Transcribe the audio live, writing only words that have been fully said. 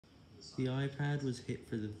The iPad was hit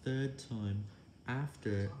for the third time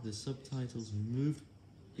after the subtitles moved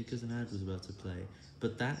because an ad was about to play,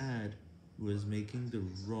 but that ad was making the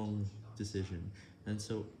wrong decision, and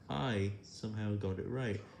so I somehow got it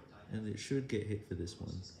right, and it should get hit for this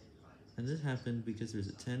one. And this happened because there's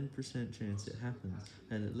a 10% chance it happens,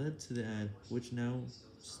 and it led to the ad which now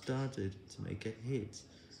started to make a hit.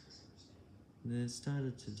 And it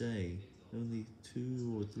started today, only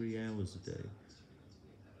 2 or 3 hours a day,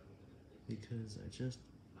 because I just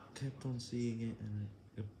kept on seeing it and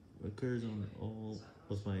it occurs on all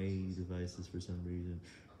of my devices for some reason.